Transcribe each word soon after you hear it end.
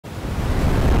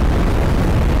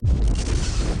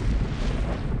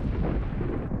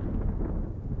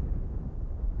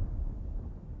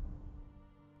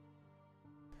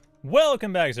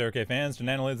Welcome back, Zero-K fans, to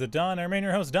Nanolids at Dawn. I remain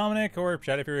your host, Dominic, or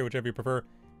Shadow Fury, whichever you prefer.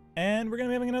 And we're going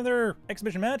to be having another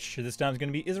exhibition match. This time it's going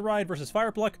to be Izirayd versus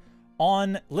Firepluk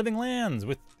on Living Lands,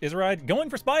 with Izirayd going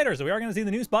for spiders. So we are going to see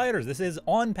the new spiders. This is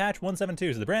on patch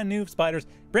 172, so the brand new spiders,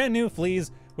 brand new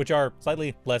fleas, which are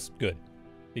slightly less good,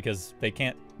 because they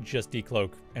can't just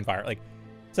decloak and fire.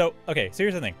 So here's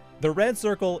the thing. The red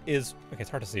circle is, it's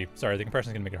hard to see. Sorry, the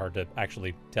compression is going to make it hard to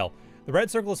actually tell. The red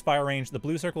circle is fire range, the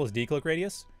blue circle is decloak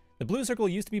radius. The blue circle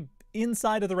used to be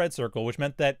inside of the red circle, which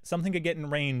meant that something could get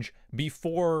in range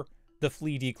before the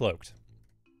flea decloaked.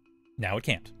 Now it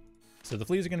can't. So the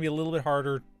fleas are going to be a little bit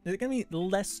harder. They're going to be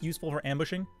less useful for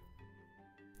ambushing,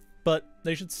 but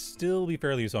they should still be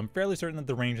fairly useful. I'm fairly certain that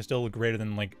the range is still greater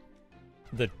than,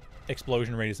 the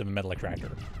explosion radius of a metal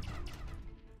extractor,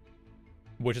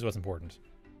 which is what's important.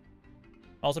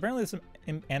 Also, apparently there's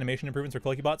some animation improvements for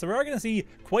Cloaky bot, so we are going to see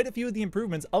quite a few of the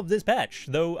improvements of this patch,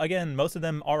 though, again, most of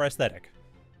them are aesthetic.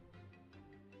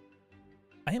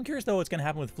 I am curious, though, what's going to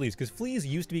happen with fleas, because fleas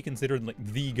used to be considered,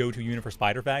 the go-to unit for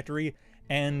Spider Factory,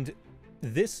 and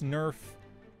this nerf,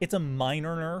 it's a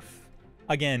minor nerf.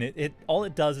 Again, all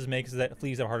it does is makes that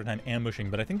fleas have a harder time ambushing,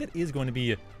 but I think that is going to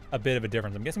be a bit of a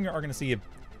difference. I'm guessing we are going to see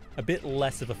a bit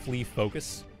less of a flea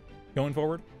focus going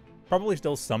forward. Probably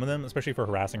still some of them, especially for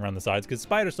harassing around the sides, because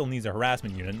Spider still needs a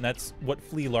harassment unit, and that's what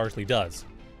Flea largely does.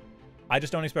 I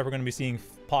just don't expect we're going to be seeing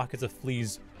pockets of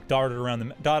fleas dotted around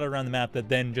the map that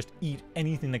then just eat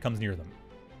anything that comes near them.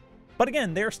 But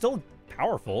again, they're still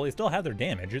powerful. They still have their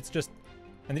damage. It's just,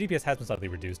 and the DPS has been slightly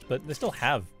reduced, but they still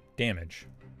have damage.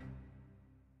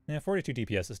 Yeah, 42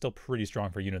 DPS is still pretty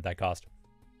strong for a unit at that cost.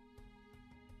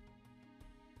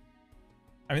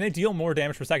 I mean, they deal more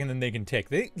damage per second than they can take.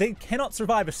 They cannot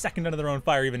survive a second under their own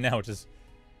fire even now, which is...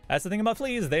 That's the thing about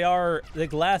fleas. They are the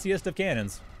glassiest of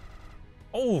cannons.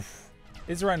 Oh,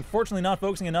 Izirayd unfortunately not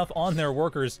focusing enough on their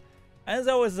workers. As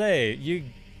I always say,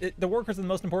 the workers are the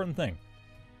most important thing.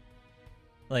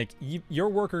 Your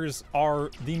workers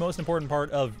are the most important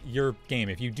part of your game.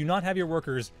 If you do not have your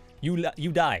workers, you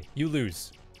die. You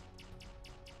lose.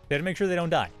 You have to make sure they don't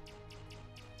die.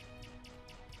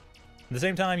 At the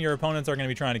same time, your opponents are going to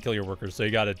be trying to kill your workers, so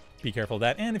you got to be careful of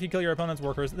that. And if you kill your opponent's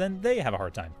workers, then they have a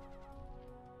hard time.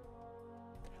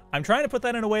 I'm trying to put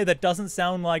that in a way that doesn't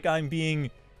sound like I'm being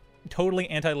totally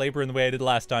anti-labor in the way I did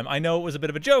last time. I know it was a bit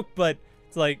of a joke, but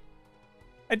it's I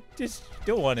just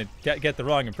don't want to get the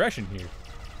wrong impression here.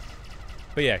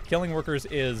 But yeah, killing workers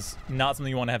is not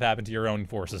something you want to have happen to your own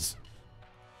forces.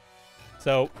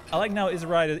 So, I like now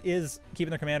Izirayd is keeping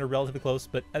their commander relatively close,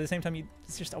 but at the same time,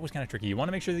 it's just always kind of tricky. You want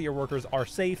to make sure that your workers are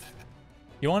safe.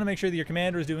 You want to make sure that your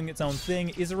commander is doing its own thing.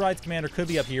 Izirayd's commander could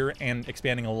be up here and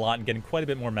expanding a lot and getting quite a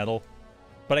bit more metal.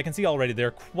 But I can see already they're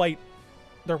quite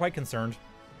concerned.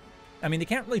 I mean, they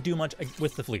can't really do much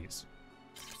with the fleas.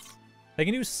 They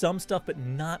can do some stuff, but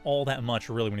not all that much,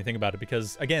 really, when you think about it,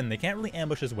 because, again, they can't really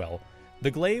ambush as well.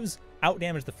 The glaives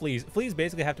outdamage the fleas. Fleas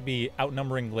basically have to be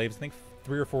outnumbering glaives, I think,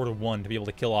 3 or 4 to 1 to be able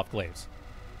to kill off glaives.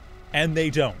 And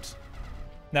they don't.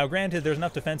 Now, granted, there's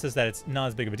enough defenses that it's not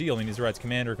as big of a deal. I mean, Izirayd's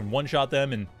commander can one-shot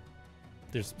them, and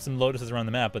there's some lotuses around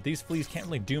the map, but these fleas can't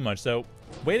really do much. So,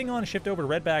 waiting on a shift over to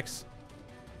Redback's...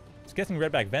 I was guessing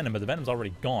Redback Venom, but the Venom's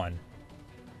already gone.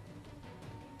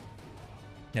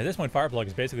 Now, at this point, Firepluk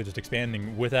is basically just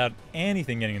expanding without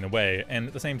anything getting in the way, and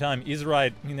at the same time,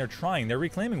 Izirayd, I mean, they're trying. They're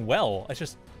reclaiming well. It's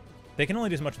just... They can only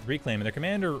do as much with reclaim, and their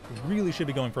commander really should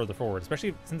be going further forward,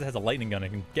 especially since it has a lightning gun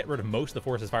and can get rid of most of the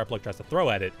forces Firepluk tries to throw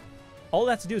at it. All it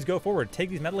has to do is go forward, take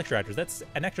these metal extractors. That's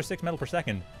an extra 6 metal per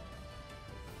second.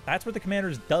 That's what the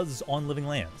commander does on Living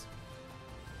Lands.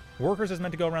 Workers is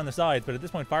meant to go around the sides, but at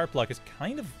this point, Firepluk is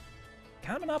kind of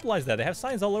monopolized that. They have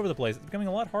sides all over the place. It's becoming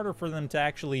a lot harder for them to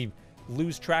actually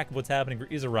lose track of what's happening for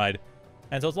Izirayd.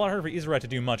 And so it's a lot harder for Izirayd to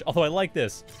do much, although I like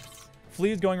this.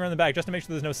 Fleas going around the back just to make sure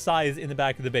there's no size in the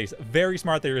back of the base. Very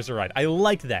smart there, Izirayd. I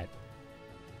liked that.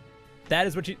 That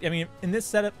is what you... I mean, in this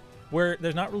setup, where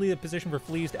there's not really a position for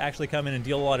fleas to actually come in and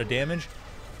deal a lot of damage,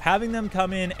 having them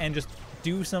come in and just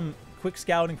do some quick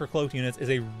scouting for cloaked units is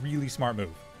a really smart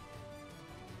move.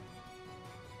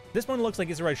 This one looks like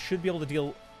Izirayd should be able to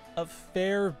deal a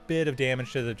fair bit of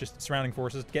damage to the just surrounding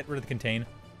forces, get rid of the contain.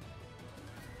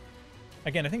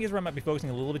 Again, I think Izirayd might be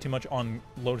focusing a little bit too much on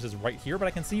lotuses right here, but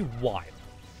I can see why.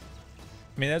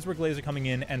 I mean, that's where glaives are coming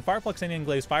in, and Firepluk sending in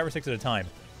glaives 5 or 6 at a time.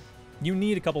 You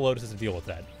need a couple lotuses to deal with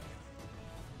that.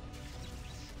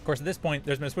 Of course, at this point,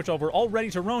 there's been a switch over already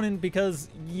to Ronin because,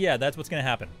 yeah, that's what's going to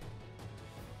happen.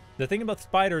 The thing about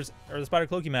spiders, or the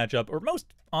Spider-Cloaky matchup, or most,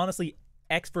 honestly,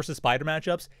 X versus Spider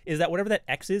matchups, is that whatever that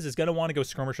X is going to want to go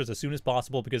skirmishers as soon as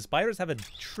possible because spiders have a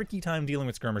tricky time dealing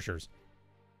with skirmishers.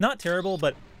 Not terrible,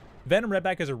 but Venom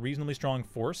Redback is a reasonably strong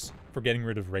force for getting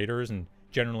rid of raiders and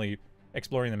generally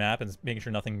exploring the map and making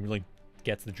sure nothing really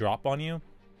gets the drop on you.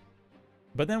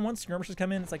 But then once skirmishers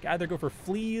come in, it's like either go for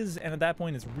fleas, and at that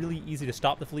point it's really easy to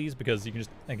stop the fleas because you can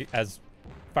just, like, as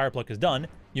Firepluk is done,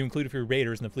 you include a few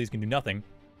raiders and the fleas can do nothing.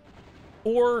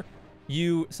 Or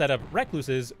you set up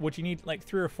recluses, which you need like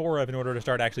 3 or 4 of in order to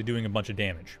start actually doing a bunch of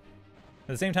damage. At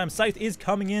the same time, Scythe is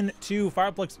coming in to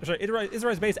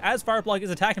Izirayd's base as Firepluk is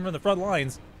attacking from the front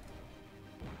lines.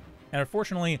 And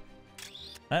unfortunately,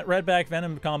 that Redback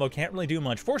Venom combo can't really do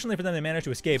much. Fortunately for them, they managed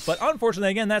to escape. But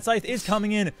unfortunately, again, that Scythe is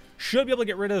coming in. Should be able to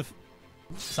get rid of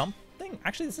something.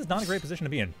 Actually, this is not a great position to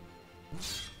be in.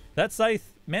 That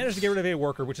Scythe managed to get rid of a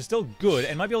worker, which is still good,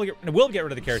 and might be able to will get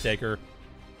rid of the Caretaker.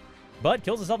 But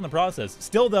kills himself in the process.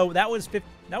 Still, though, that was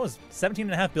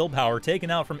 17.5 build power taken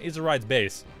out from Izirayd's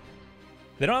base.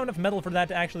 They don't have enough metal for that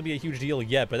to actually be a huge deal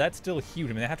yet, but that's still huge.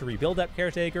 I mean, they have to rebuild that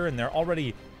Caretaker, and they're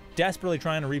already desperately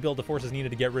trying to rebuild the forces needed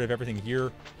to get rid of everything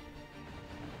here.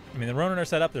 I mean, the Ronin are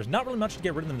set up. There's not really much to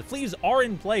get rid of them. The fleas are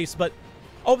in place, but...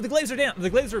 Oh, but the glaives are down. The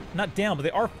glaives are not down, but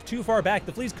they are too far back.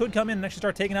 The fleas could come in and actually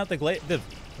start taking out the glaives.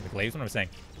 What am I saying?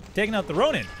 Taking out the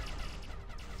Ronin.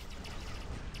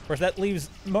 Of course, that leaves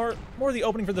more the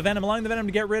opening for the Venom, allowing the Venom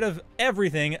to get rid of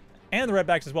everything, and the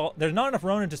Redbacks as well. There's not enough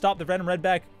Ronin to stop the Venom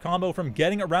Redback combo from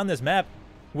getting around this map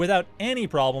without any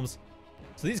problems.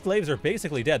 So these glaives are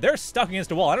basically dead. They're stuck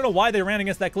against a wall. I don't know why they ran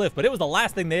against that cliff, but it was the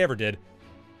last thing they ever did.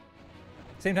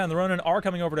 Same time, the Ronin are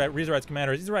coming over to Izirayd's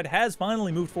commander. Izirayd has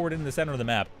finally moved forward into the center of the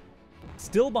map.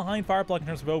 Still behind Firepluk in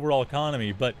terms of overall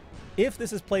economy, but if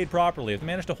this is played properly, if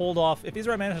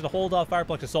Izirayd manages to hold off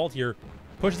Firepluk's assault here,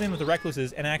 pushes in with the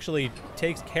Recluses, and actually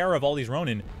takes care of all these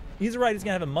Ronin, Izirayd is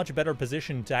going to have a much better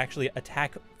position to actually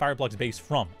attack Firepluk's base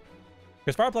from.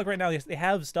 Because Firepluk right now, yes, they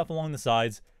have stuff along the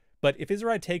sides, but if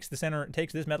Izirayd takes the center,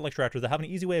 takes this metal extractor, they'll have an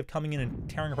easy way of coming in and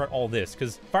tearing apart all this,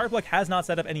 because Firepluk has not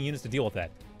set up any units to deal with that.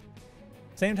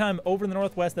 Same time, over in the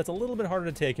northwest, that's a little bit harder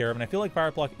to take care of, and I feel like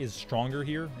Firepluk is stronger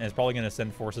here, and is probably going to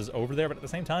send forces over there, but at the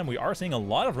same time, we are seeing a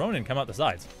lot of Ronin come out the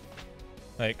sides.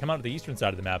 Like, come out to the eastern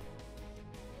side of the map.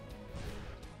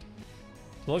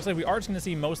 So it looks like we are just going to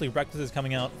see mostly Recluses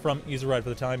coming out from Izirayd for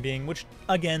the time being, which,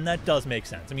 again, that does make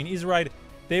sense. I mean, Izirayd,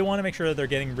 they want to make sure that they're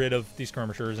getting rid of these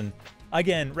skirmishers, and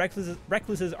again,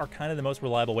 Recluses are kind of the most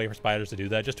reliable way for spiders to do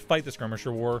that, just to fight the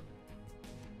skirmisher war.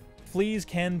 Fleas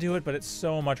can do it, but it's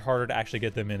so much harder to actually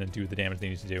get them in and do the damage they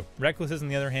need to do. Recluses, on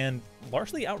the other hand,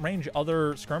 largely outrange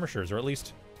other skirmishers, or at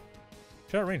least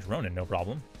should outrange Ronin, no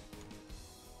problem.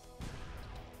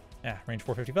 Yeah, range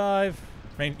 455.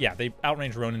 Yeah, they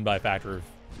outrange Ronin by a factor of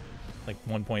like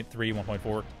 1.3, 1.4.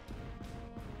 So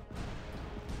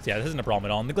yeah, this isn't a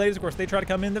problem at all. And the Glaives, of course, they try to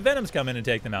come in. The Venoms come in and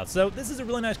take them out. So this is a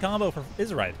really nice combo for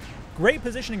Izirayd. Great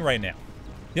positioning right now.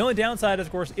 The only downside is,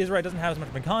 of course, Izirayd doesn't have as much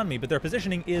of an economy, but their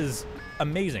positioning is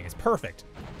amazing. It's perfect.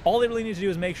 All they really need to do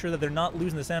is make sure that they're not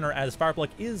losing the center, as Firepluk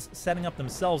is setting up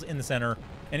themselves in the center.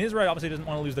 And Izirayd obviously doesn't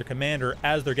want to lose their commander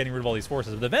as they're getting rid of all these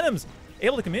forces. But the Venom's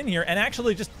able to come in here and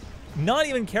actually just not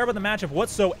even care about the matchup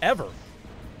whatsoever.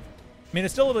 I mean,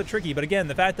 it's still a little bit tricky, but again,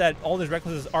 the fact that all these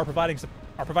Recluses are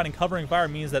providing covering fire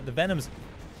means that the Venoms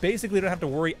basically don't have to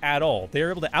worry at all. They're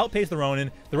able to outpace the Ronin.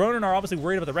 The Ronin are obviously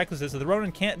worried about the Recluses, so the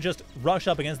Ronin can't just rush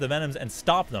up against the Venoms and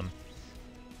stop them.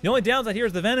 The only downside here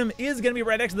is the Venom is going to be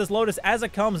right next to this Lotus as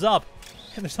it comes up.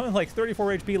 And there's something like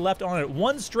 34 HP left on it.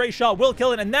 One stray shot will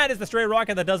kill it, and that is the stray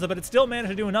rocket that does it, but it still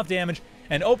managed to do enough damage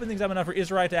and open things up enough for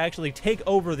Izirayd to actually take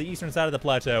over the eastern side of the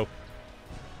plateau.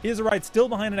 Izirayd still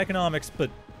behind in economics, but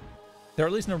they're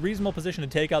at least in a reasonable position to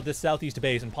take out this southeast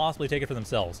base and possibly take it for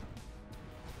themselves.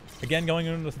 Again, going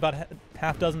in with about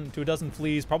half dozen to a dozen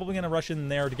fleas, probably going to rush in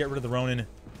there to get rid of the Ronin,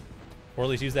 or at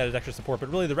least use that as extra support.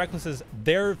 But really, the Recluses,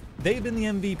 they've been the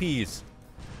MVPs,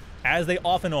 as they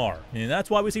often are. And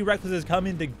that's why we see Recluses come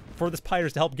in for the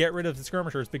spiders to help get rid of the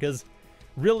skirmishers, because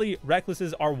really,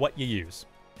 Recluses are what you use.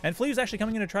 And Flea's actually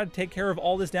coming in to try to take care of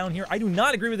all this down here. I do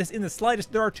not agree with this in the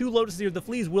slightest. There are two Lotuses here. The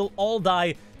Fleas will all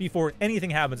die before anything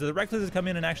happens. If the Recluses come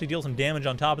in and actually deal some damage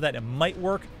on top of that, it might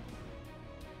work.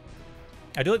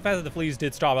 I do like the fact that the Fleas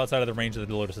did stop outside of the range of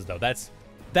the Lotuses, though.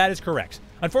 That is correct.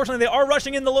 Unfortunately, they are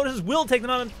rushing in. The Lotuses will take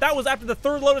them out. And that was after the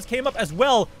third Lotus came up as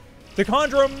well. The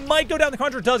Conjurer might go down. The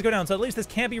Conjurer does go down, so at least this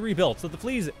can't be rebuilt. So the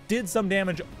Fleas did some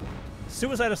damage.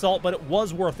 Suicide Assault, but it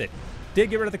was worth it. Did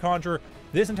get rid of the Conjurer.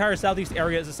 This entire southeast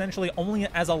area is essentially only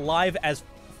as alive as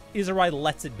Izirayd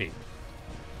lets it be.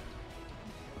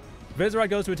 If Izirayd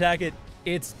goes to attack it,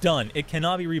 it's done. It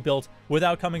cannot be rebuilt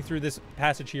without coming through this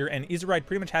passage here, and Izirayd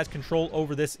pretty much has control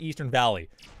over this eastern valley.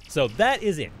 So that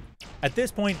is it. At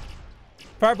this point,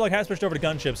 Firepluk has switched over to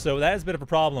gunships, so that is a bit of a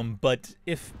problem, but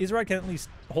if izirayd can at least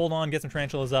hold on, get some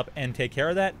tarantulas up, and take care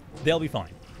of that, they'll be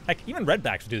fine. Heck, even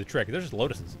redbacks would do the trick. They're just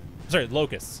lotuses. Sorry,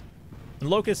 locusts. And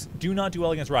locusts do not do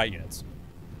well against riot units.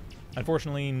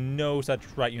 Unfortunately, no such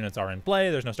riot units are in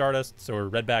play. There's no stardusts or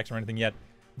redbacks or anything yet,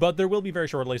 but there will be very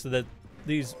shortly, so that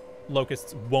these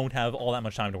locusts won't have all that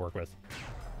much time to work with.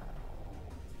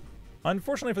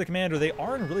 Unfortunately for the commander, they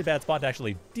are in a really bad spot to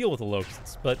actually deal with the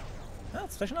locusts, but well,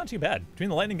 it's actually not too bad. Between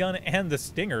the lightning gun and the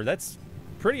stinger, that's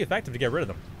pretty effective to get rid of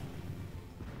them.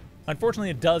 Unfortunately,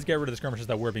 it does get rid of the skirmishes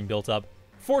that were being built up.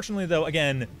 Fortunately, though,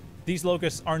 again, these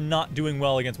locusts are not doing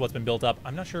well against what's been built up.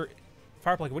 I'm not sure.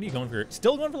 Firepluk, what are you going for here?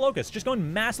 Still going for locusts. Just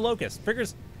going mass locusts.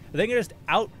 Figures they can just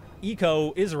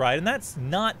out-eco izirayd, and that's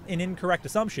not an incorrect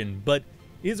assumption, but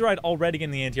izirayd already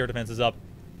getting the anti-air defenses up.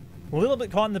 A little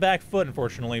bit caught in the back foot,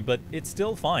 unfortunately, but it's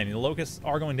still fine. The locusts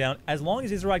are going down. As long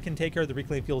as izirayd can take care of the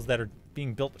reclaim fields that are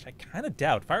being built, which I kind of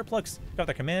doubt. Firepluk's got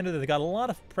the commander. They got a lot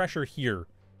of pressure here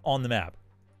on the map.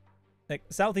 Like,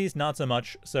 southeast, not so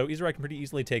much, so izirayd can pretty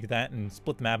easily take that and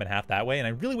split the map in half that way, and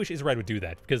I really wish izirayd would do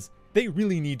that, because they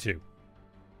really need to.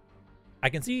 I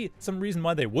can see some reason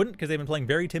why they wouldn't, because they've been playing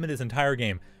very timid this entire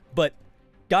game, but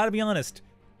gotta be honest,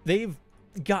 they've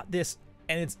got this,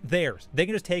 and it's theirs. They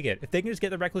can just take it. If they can just get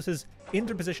the recluses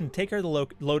into position, take care of the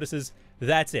lotuses,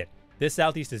 that's it. This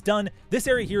southeast is done. This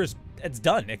area here it's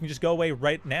done. It can just go away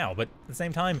right now, but at the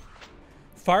same time,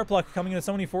 Firepluk coming into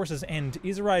so many forces, and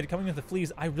izirayd coming with the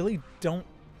fleas, I really don't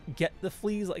get the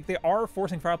fleas. Like, they are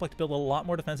forcing Firepluk to build a lot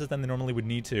more defenses than they normally would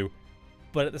need to,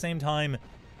 but at the same time,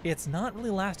 it's not really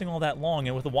lasting all that long,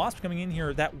 and with the wasps coming in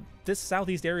here, this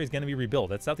southeast area is going to be rebuilt.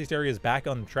 That southeast area is back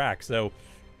on track, so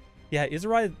yeah,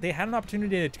 izirayd, they had an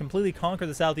opportunity to completely conquer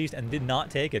the southeast and did not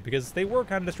take it, because they were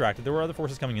kind of distracted. There were other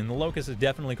forces coming in. The locusts have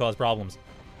definitely caused problems.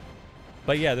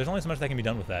 But yeah, there's only so much that can be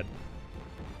done with that.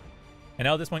 And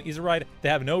now at this point, izirayd, they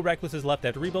have no recluses left. They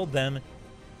have to rebuild them.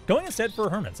 Going instead for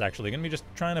hermits, actually. Going to be just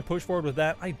trying to push forward with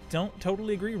that. I don't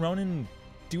totally agree. Ronin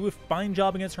do a fine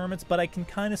job against hermits, but I can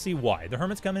kind of see why. The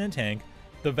hermits come in and tank.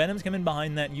 The venoms come in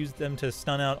behind that, use them to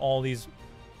stun out all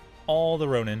the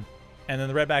Ronin, and then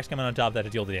the redbacks come in on top of that to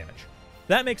deal the damage.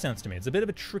 That makes sense to me. It's a bit of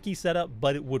a tricky setup,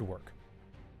 but it would work.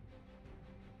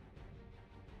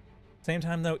 Same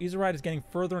time, though, izirayd is getting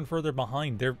further and further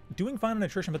behind. They're doing fine on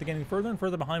attrition, but they're getting further and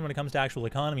further behind when it comes to actual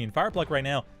economy. And Firepluk right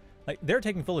now, like, they're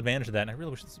taking full advantage of that, and I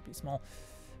really wish this would be small.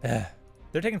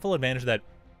 They're taking full advantage of that.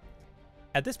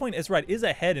 At this point, izirayd is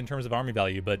ahead in terms of army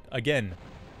value, but again,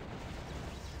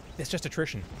 it's just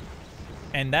attrition.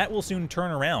 And that will soon turn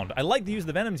around. I like to use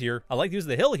the venoms here. I like to use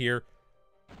the hill here.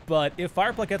 But if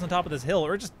Firepluk gets on top of this hill,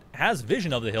 or just has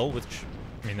vision of the hill, which,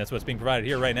 I mean, that's what's being provided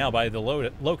here right now by the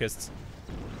locusts,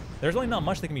 there's really not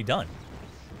much that can be done.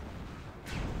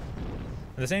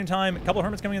 At the same time, a couple of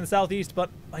hermits coming in the southeast,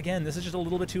 but again, this is just a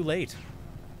little bit too late.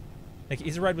 Like,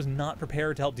 izirayd was not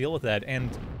prepared to help deal with that, and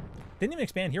didn't even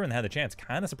expand here when they had the chance,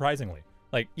 kind of surprisingly.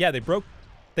 Like, yeah, they broke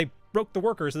the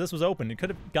workers, so this was open. It could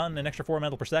have gotten an extra 4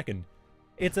 metal per second.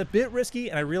 It's a bit risky,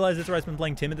 and I realize izirayd's been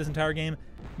playing timid this entire game,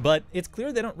 but it's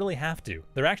clear they don't really have to.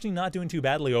 They're actually not doing too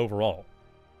badly overall.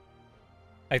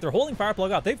 Like, they're holding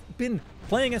Firepluk up. They've been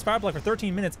playing against Firepluk for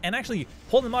 13 minutes and actually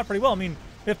holding them up pretty well. I mean,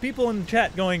 we have people in the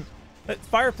chat going,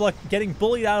 Firepluk getting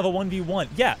bullied out of a 1v1.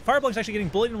 Yeah, Firepluk's actually getting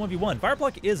bullied in 1v1.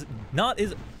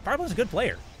 Firepluk's a good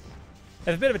player.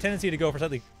 They have a bit of a tendency to go for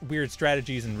slightly weird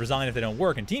strategies and resign if they don't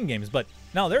work in team games, but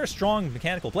no, they're a strong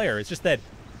mechanical player. It's just that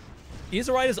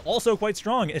izirayd is also quite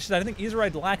strong. It's just I think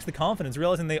izirayd lacks the confidence,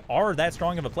 realizing they are that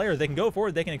strong of a player. They can go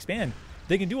forward, they can expand,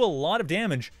 they can do a lot of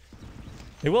damage.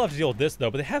 They will have to deal with this, though,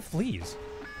 but they have fleas.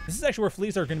 This is actually where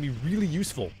fleas are going to be really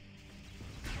useful.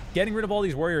 Getting rid of all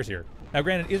these warriors here. Now,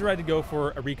 granted, izirayd did go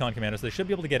for a recon commander, so they should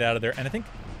be able to get out of there. And I think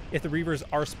if the reavers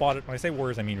are spotted, when I say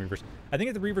warriors, I mean reavers. I think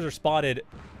if the reavers are spotted,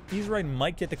 izirayd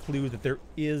might get the clue that there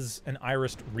is an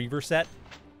irised reaver set.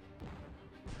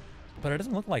 But it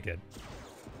doesn't look like it.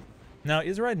 Now,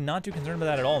 izirayd not too concerned about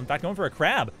that at all. In fact, going for a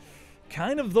crab.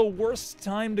 Kind of the worst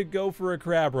time to go for a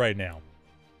crab right now.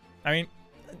 I mean,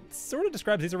 it sort of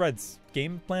describes izirayd's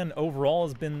game plan overall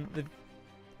has been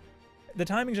the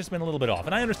timing's just been a little bit off,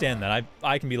 and I understand that.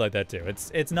 I can be like that too.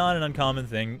 It's not an uncommon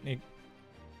thing.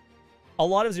 A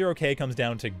lot of 0K comes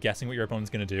down to guessing what your opponent's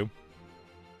going to do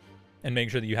and making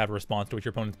sure that you have a response to what your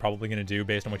opponent's probably going to do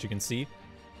based on what you can see.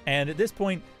 And at this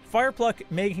point, Firepluk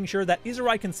making sure that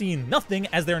izirayd can see nothing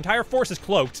as their entire force is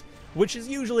cloaked, which is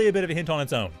usually a bit of a hint on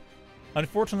its own.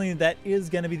 Unfortunately, that is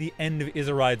going to be the end of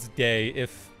izirayd's day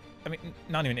if... I mean,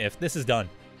 not even if. This is done.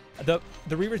 The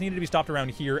reavers needed to be stopped around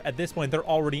here. At this point, they're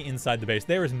already inside the base.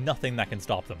 There is nothing that can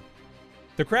stop them.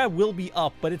 The crab will be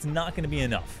up, but it's not going to be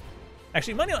enough.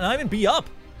 Actually, might not even be up.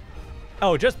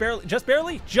 Oh, just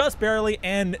barely,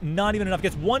 and not even enough.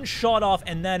 Gets one shot off,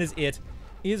 and that is it.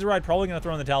 izirayd probably going to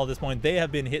throw in the towel at this point. They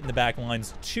have been hitting the back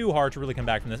lines too hard to really come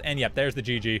back from this. And yep, there's the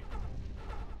GG.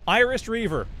 Iris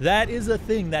Reaver. That is a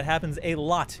thing that happens a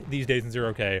lot these days in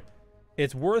 0K.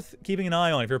 It's worth keeping an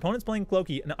eye on. If your opponent's playing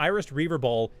Cloaky, an Iris Reaver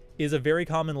ball is a very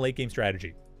common late game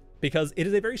strategy, because it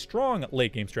is a very strong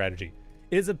late game strategy.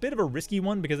 It is a bit of a risky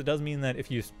one because it does mean that if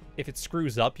it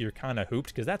screws up, you're kind of hooped,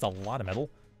 because that's a lot of metal.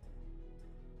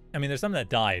 I mean, there's some that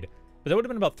died, but that would have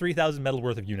been about 3,000 metal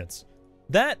worth of units.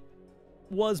 That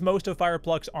was most of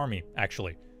Firepluk's army,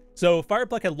 actually. So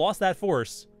Firepluk had lost that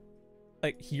force,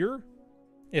 like, here.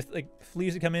 If, like,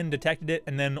 fleas had come in, detected it,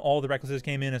 and then all the Recklesses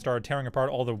came in and started tearing apart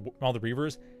all the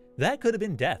Reavers, that could have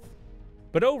been death.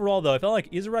 But overall, though, I felt like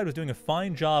izirayd was doing a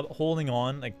fine job holding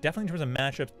on, like, definitely in terms of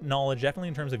matchup knowledge, definitely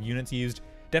in terms of units used,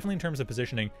 definitely in terms of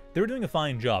positioning. They were doing a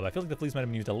fine job. I feel like the fleas might have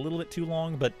been used a little bit too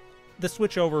long, but the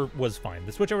switchover was fine.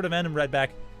 The switchover to Venom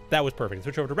Redback, that was perfect.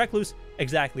 The switchover to Recluse,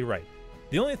 exactly right.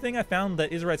 The only thing I found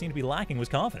that izirayd seemed to be lacking was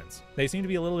confidence. They seemed to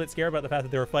be a little bit scared about the fact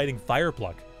that they were fighting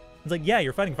Firepluk. It's like, yeah,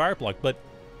 you're fighting Firepluk, but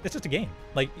it's just a game.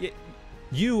 Like,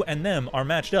 you and them are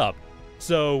matched up,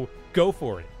 so go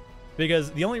for it.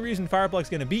 Because the only reason Firepluk's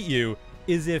going to beat you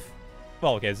is if...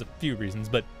 Well, okay, there's a few reasons,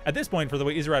 but at this point, for the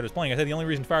way izirayd was playing, I said the only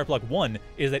reason Firepluk won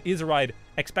is that izirayd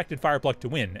expected Firepluk to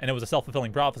win, and it was a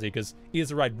self-fulfilling prophecy, because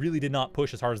izirayd really did not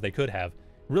push as hard as they could have,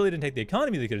 really didn't take the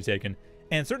economy they could have taken,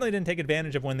 and certainly didn't take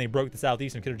advantage of when they broke the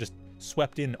southeast and could have just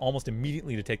swept in almost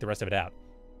immediately to take the rest of it out.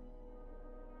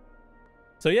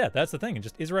 So yeah, that's the thing. And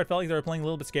just izirayd felt like they were playing a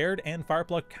little bit scared, and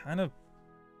Firepluk kind of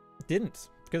didn't.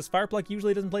 Because Firepluk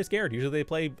usually doesn't play scared. Usually they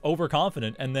play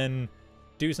overconfident and then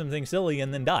do something silly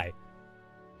and then die.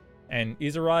 And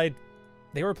izirayd,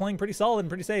 they were playing pretty solid and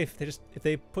pretty safe. They just, if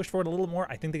they pushed forward a little more,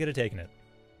 I think they could have taken it.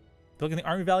 If you look at the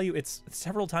army value, it's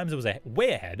several times it was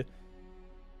way ahead.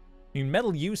 I mean,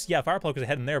 metal use, yeah, Firepluk was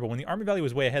ahead in there, but when the army value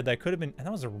was way ahead, that could have been, and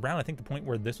that was around, I think, the point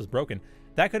where this was broken.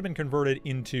 That could have been converted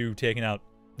into taking out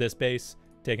this base,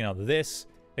 taking out this,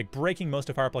 like breaking most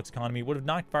of Firepluk's economy, would have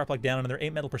knocked Firepluk down another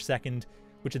 8 metal per second,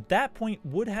 which at that point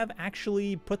would have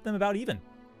actually put them about even.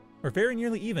 Or very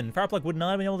nearly even. Firepluk would not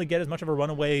have been able to get as much of a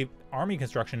runaway army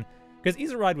construction, because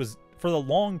izirayd was, for the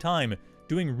long time,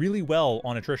 doing really well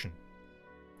on attrition.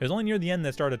 It was only near the end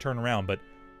that started to turn around, but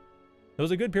there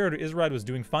was a good period where izirayd was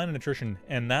doing fine on attrition,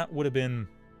 and that would have been...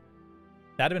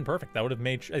 That'd have been perfect. That would have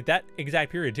made... Like, that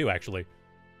exact period, too, actually.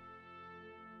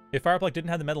 If Firepluk didn't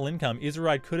have the metal income,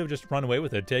 izirayd could have just run away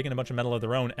with it, taken a bunch of metal of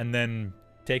their own, and then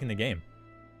taken the game.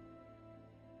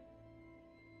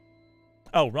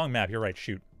 Oh, wrong map. You're right.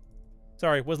 Shoot.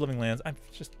 Sorry, was Living Lands. I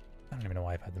don't even know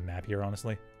why I've had the map here,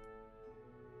 honestly. I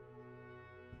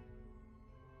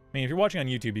mean, if you're watching on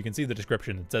YouTube, you can see the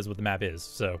description. It says what the map is,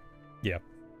 so, yeah.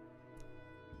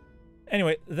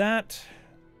 Anyway, that...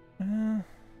 might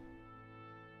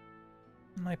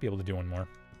be able to do one more.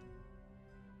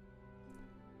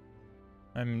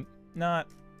 I'm not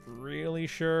really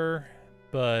sure,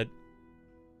 but...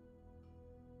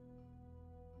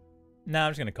 Nah,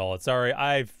 I'm just gonna call it. Sorry,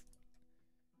 I've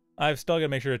still got to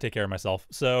make sure to take care of myself.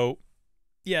 So,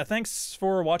 yeah, thanks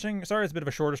for watching. Sorry it's a bit of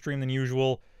a shorter stream than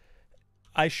usual.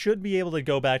 I should be able to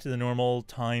go back to the normal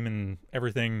time and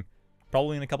everything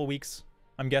probably in a couple weeks,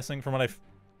 I'm guessing, from what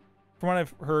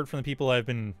I've heard from the people I've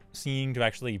been seeing to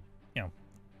actually, you know,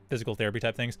 physical therapy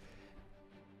type things.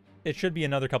 It should be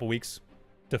another couple weeks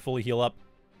to fully heal up.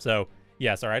 So,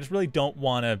 yeah, sorry, I just really don't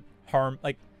want to harm,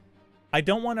 like, I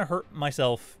don't want to hurt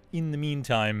myself in the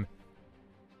meantime.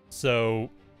 So,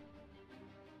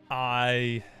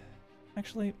 I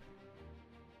actually...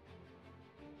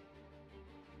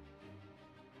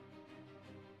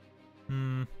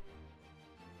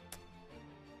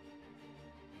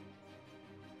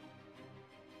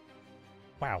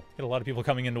 Wow, get a lot of people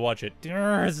coming in to watch it.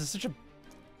 This is such a...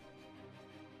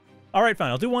 Alright, fine,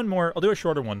 I'll do one more. I'll do a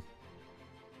shorter one.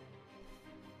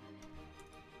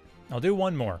 I'll do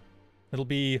one more. It'll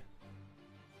be...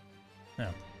 No.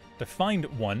 To find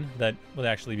one, that would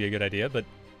actually be a good idea, but...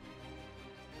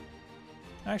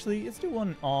 Actually, let's do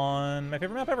one on my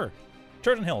favorite map ever.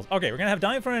 Trojan Hills. Okay, we're gonna have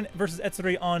Dimefriend versus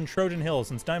izirayd on Trojan Hills,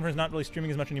 since Dimefriend's not really streaming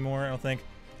as much anymore, I don't think.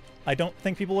 I don't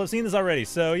think people have seen this already,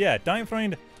 so yeah,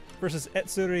 Dimefriend versus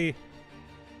izirayd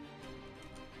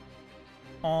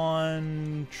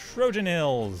on Trojan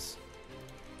Hills.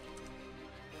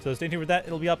 So stay tuned for that,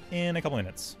 it'll be up in a couple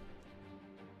minutes.